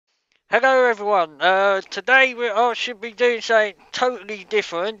Hello everyone. Today I should be doing something totally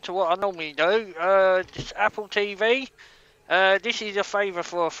different to what I normally do. This Apple TV. This is a favour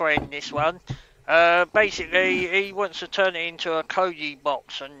for a friend. This one. Basically, he wants to turn it into a Kodi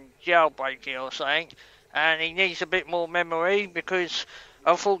box and jailbreak it or something, and he needs a bit more memory because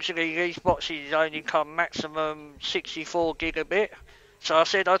unfortunately these boxes only come maximum 64 gigabit. So I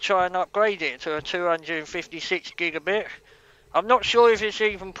said I'd try and upgrade it to a 256 gigabit. I'm not sure if it's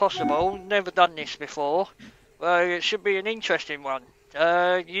even possible. Never done this before. It should be an interesting one.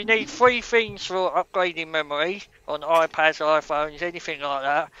 You need three things for upgrading memory on iPads, iPhones, anything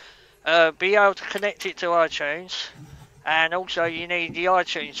like that. Be able to connect it to iTunes, and also you need the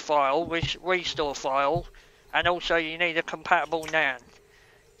iTunes file, which restore file, and also you need a compatible NAN.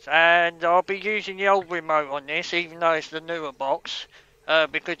 And I'll be using the old remote on this, even though it's the newer box,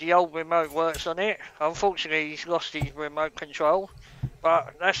 because the old remote works on it. Unfortunately, he's lost his remote control,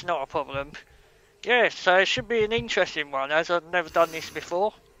 but that's not a problem. Yeah, so it should be an interesting one, as I've never done this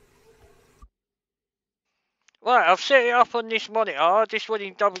before. Right, I've set it up on this monitor. I just want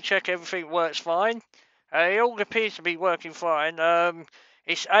to double check everything works fine. It all appears to be working fine.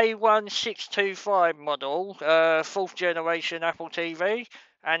 It's A1625 model, 4th generation Apple TV,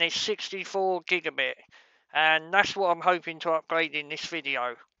 and it's 64 gigabit. And that's what I'm hoping to upgrade in this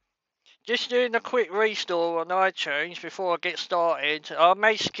video. Just doing a quick restore on iTunes before I get started. I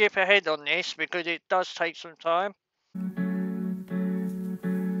may skip ahead on this because it does take some time.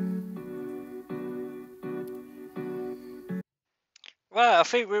 Right, I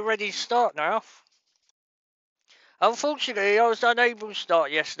think we're ready to start now. Unfortunately, I was unable to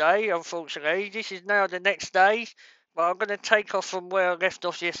start yesterday. Unfortunately, this is now the next day, but I'm going to take off from where I left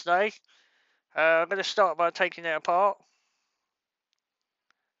off yesterday. I'm going to start by taking it apart.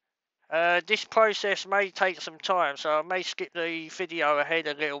 This process may take some time, so I may skip the video ahead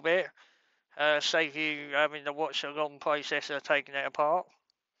a little bit, save you having to watch a long process of taking it apart.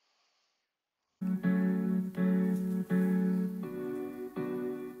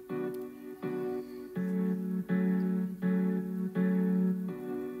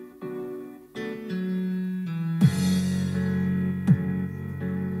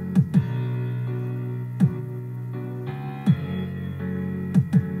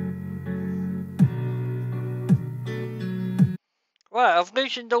 Right, I've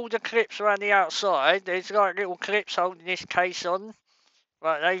loosened all the clips around the outside. There's like little clips holding this case on.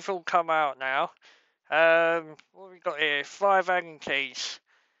 Right, they've all come out now. What have we got here? 5 Allen keys.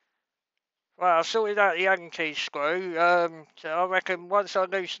 Right, I've sorted out the Allen key screw. So I reckon once I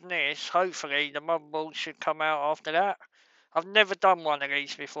loosen this, hopefully the motherboard should come out after that. I've never done one of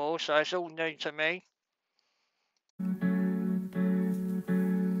these before, so it's all new to me.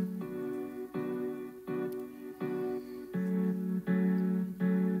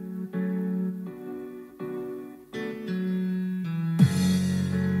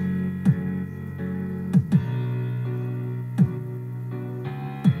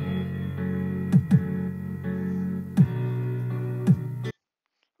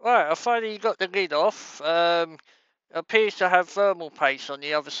 Right, I finally got the lid off. Appears to have thermal paste on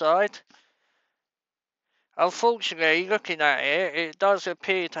the other side. Unfortunately, looking at it, it does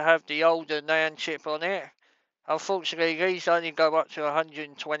appear to have the older NAND chip on it. Unfortunately, these only go up to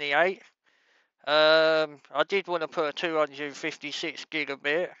 128. I did want to put a 256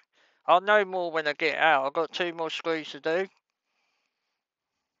 gigabit. I'll know more when I get out. I've got 2 more screws to do.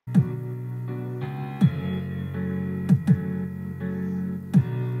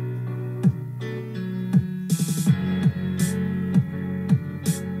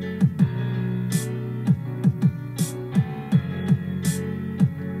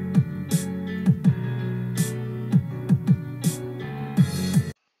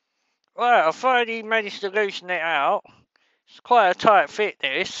 Right, I finally managed to loosen it out. It's quite a tight fit,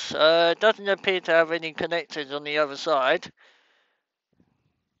 this. Doesn't appear to have any connectors on the other side.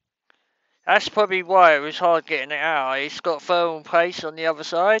 That's probably why it was hard getting it out. It's got thermal paste on the other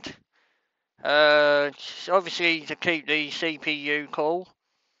side. Obviously to keep the CPU cool.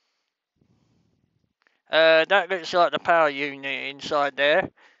 That looks like the power unit inside there.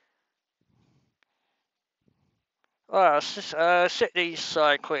 Right, I'll set these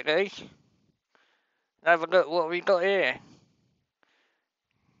aside quickly. Have a look what we got here.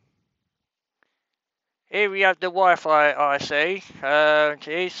 Here we have the Wi-Fi IC.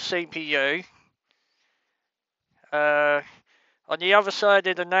 Here's the CPU. On the other side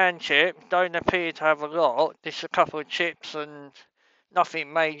of the NAND chip, don't appear to have a lot. Just a couple of chips and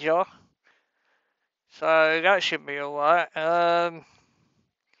nothing major. So that should be alright.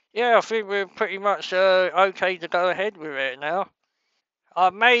 Yeah, I think we're pretty much okay to go ahead with it now. I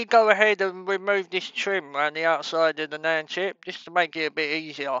may go ahead and remove this trim around the outside of the NAND chip just to make it a bit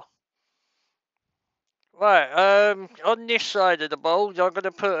easier. Right, on this side of the board, I'm going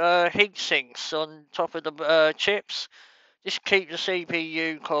to put heat sinks on top of the chips. Just keep the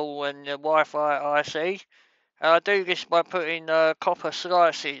CPU cool and the Wi-Fi IC. I do this by putting copper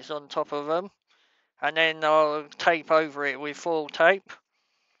slices on top of them, and then I'll tape over it with foil tape.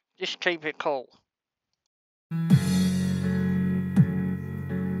 Just keep it cool.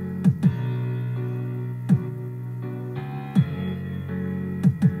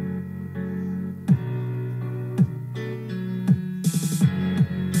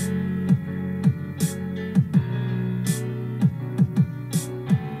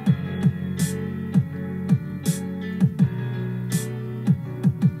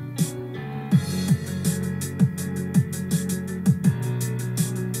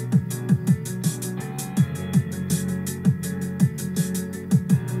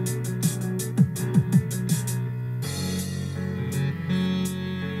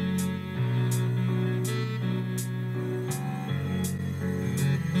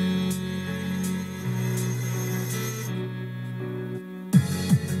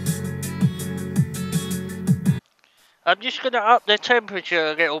 I'm just going to up the temperature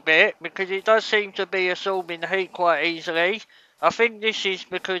a little bit because it does seem to be absorbing heat quite easily. I think this is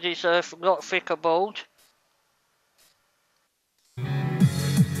because it's a lot thicker board.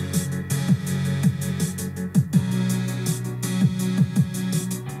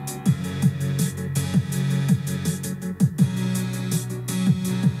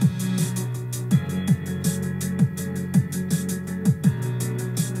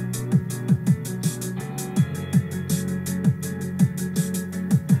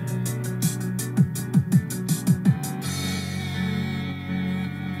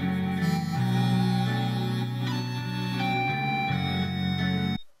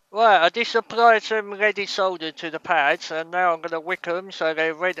 Right, I just applied some ready solder to the pads and now I'm going to wick them so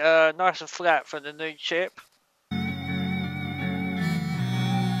they're nice and flat for the new chip.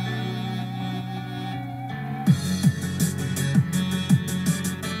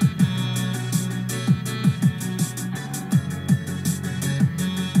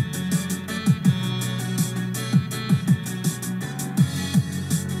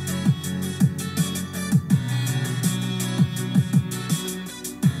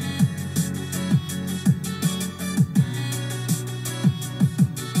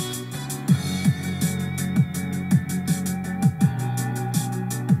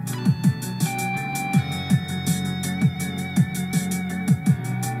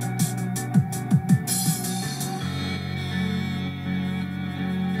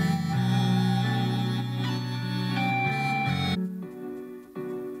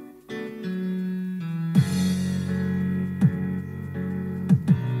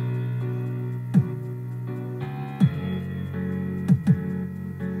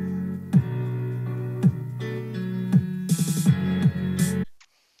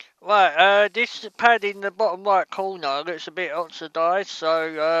 Right, this pad in the bottom right corner looks a bit oxidised, so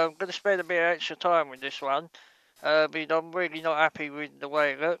I'm going to spend a bit of extra time with this one. But I'm really not happy with the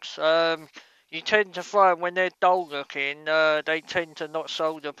way it looks. You tend to find when they're dull looking, they tend to not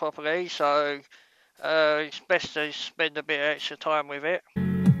solder properly, so it's best to spend a bit of extra time with it.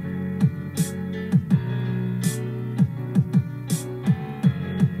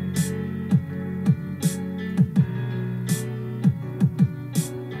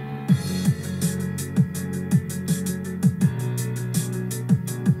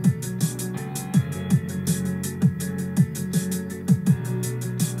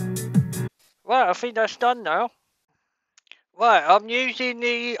 Right, I think that's done now. Right, I'm using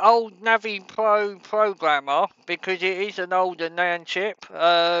the old Navi Pro programmer because it is an older NAND chip.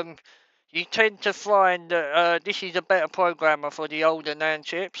 You tend to find that this is a better programmer for the older NAND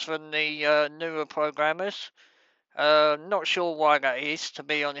chips than the newer programmers. Not sure why that is, to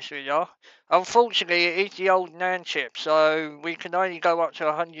be honest with you. Unfortunately, it is the old NAND chip, so we can only go up to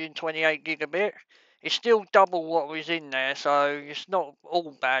 128 gigabit. It's still double what was in there, so it's not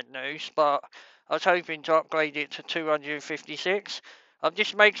all bad news, but I was hoping to upgrade it to 256. I'm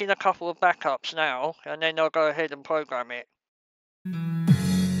just making a couple of backups now, and then I'll go ahead and program it.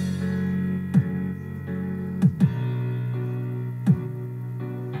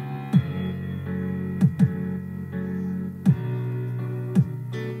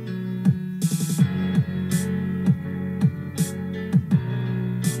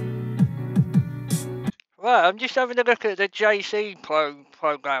 Right, I'm just having a look at the JC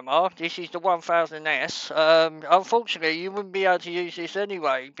programmer. This is the 1000S. Unfortunately, you wouldn't be able to use this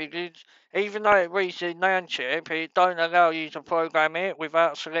anyway because Even though it reads the NAND chip, it don't allow you to program it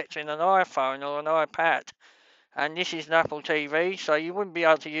without selecting an iPhone or an iPad. And this is an Apple TV, so you wouldn't be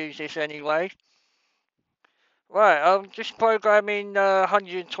able to use this anyway. Right, I'm just programming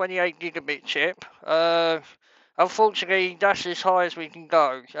 128 gigabit chip. Unfortunately, that's as high as we can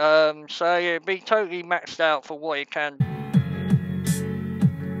go. So it'd be totally maxed out for what it can.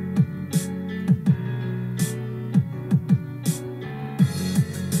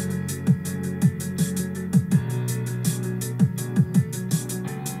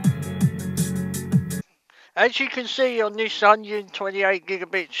 As you can see on this 128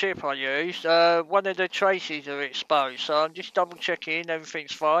 gigabit chip I used, one of the traces are exposed, so I'm just double checking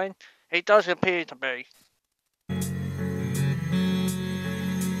everything's fine. It does appear to be.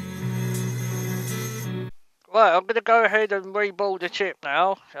 Right, I'm going to go ahead and rebuild the chip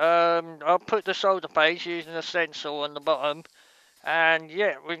now. I'll put the solder paste using a stencil on the bottom. And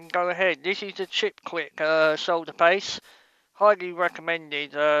yeah, we can go ahead. This is the chip quick solder paste. Highly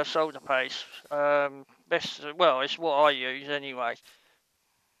recommended solder paste. Best, well, it's what I use anyway.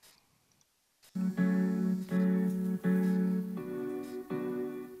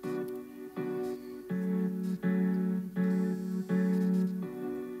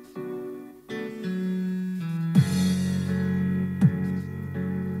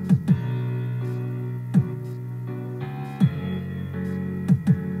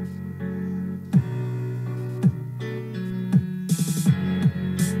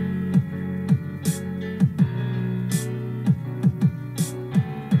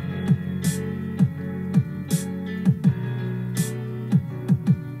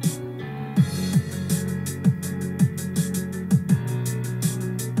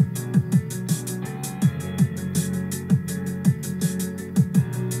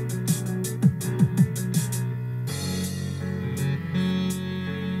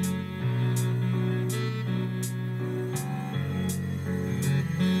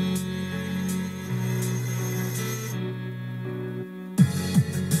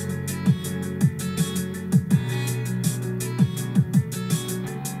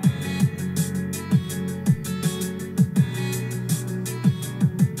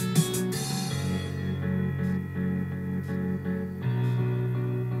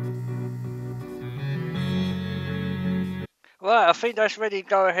 Right, I think that's ready to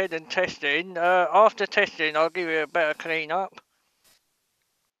go ahead and testing. After testing, I'll give it a better clean up.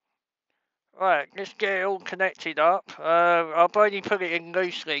 Right, let's get it all connected up. I'll only put it in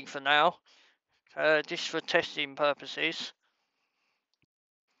loosely for now, just for testing purposes.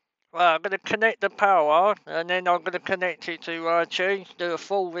 Right, I'm going to connect the power, and then I'm going to connect it to iTunes, do a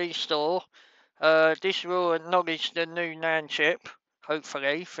full restore. This will acknowledge the new NAND chip,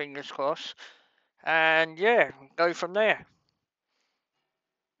 hopefully, fingers crossed. And yeah, go from there.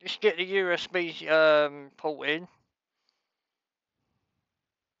 Just get the USB port in.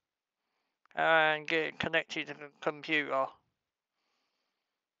 And get it connected to the computer.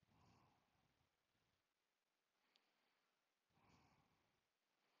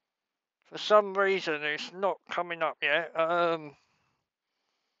 For some reason it's not coming up yet. The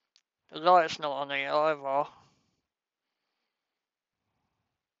light's not on it either.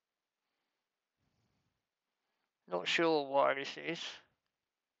 Not sure why this is.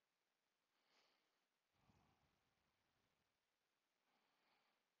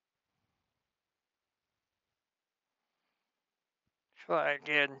 Try it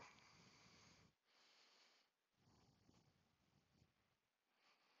again.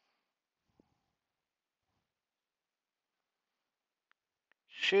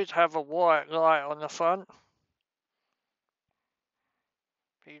 Should have a white light on the front.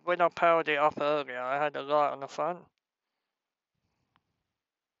 When I powered it up earlier, I had a light on the front.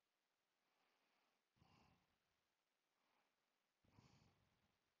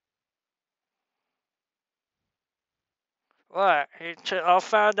 Right, I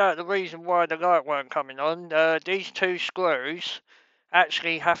found out the reason why the light weren't coming on. These two screws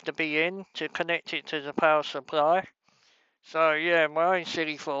actually have to be in to connect it to the power supply. So yeah, my own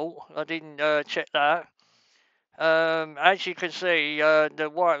silly fault. I didn't check that. As you can see, the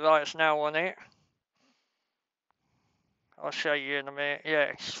white light's now on it. I'll show you in a minute.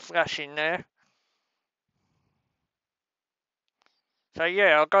 Yeah, it's flashing there. So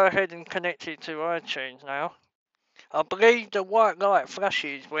yeah, I'll go ahead and connect it to iTunes now. I believe the white light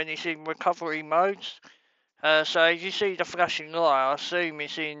flashes when it's in recovery modes. So as you see the flashing light, I assume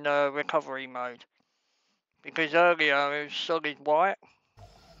it's in recovery mode. Because earlier it was solid white.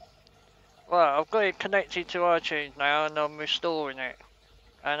 Right, I've got it connected to iTunes now and I'm restoring it.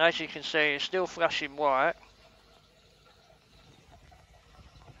 And as you can see, it's still flashing white.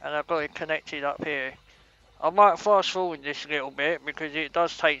 and I've got it connected up here. I might fast forward this a little bit because it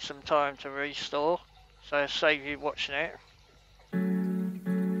does take some time to restore, so save you watching it.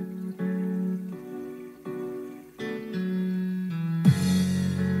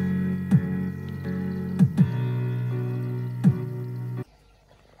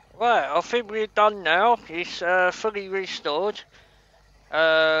 Right, I think we're done now. It's fully restored.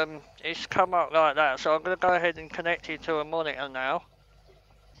 It's come up like that, so I'm going to go ahead and connect it to a monitor now.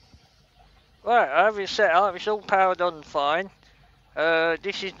 Right, I have it set up. It's all powered on fine.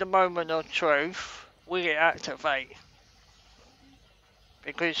 This is the moment of truth. Will it activate?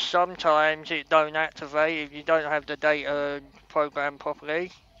 Because sometimes it don't activate if you don't have the data programmed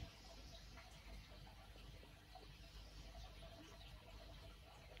properly.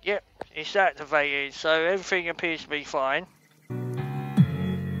 Yep, it's activated, so everything appears to be fine.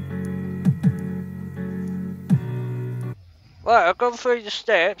 Right, I've gone through the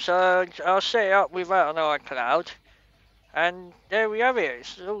steps. I'll set it up without an iCloud. And there we have it.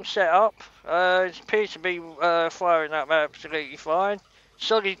 It's all set up. It appears to be firing up absolutely fine.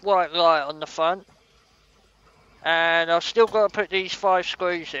 Solid white light on the front. And I've still got to put these 5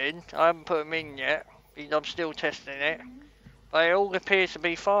 screws in. I haven't put them in yet, because I'm still testing it. But it all appears to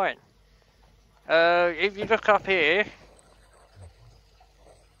be fine. If you look up here,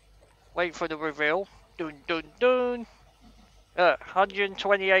 wait for the reveal. Dun dun dun.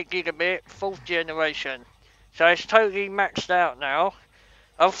 128 gigabit, 4th generation. So it's totally maxed out now.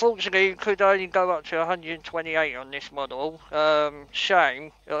 Unfortunately, you could only go up to 128 on this model.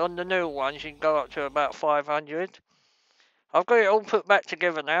 Shame. On the new ones, you can go up to about 500. I've got it all put back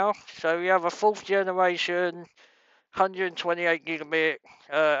together now. So we have a 4th generation, 128 gigabit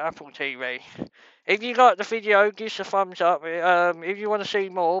Apple TV. If you like the video, give us a thumbs up. If you want to see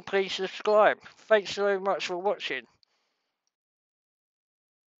more, please subscribe. Thanks so much for watching.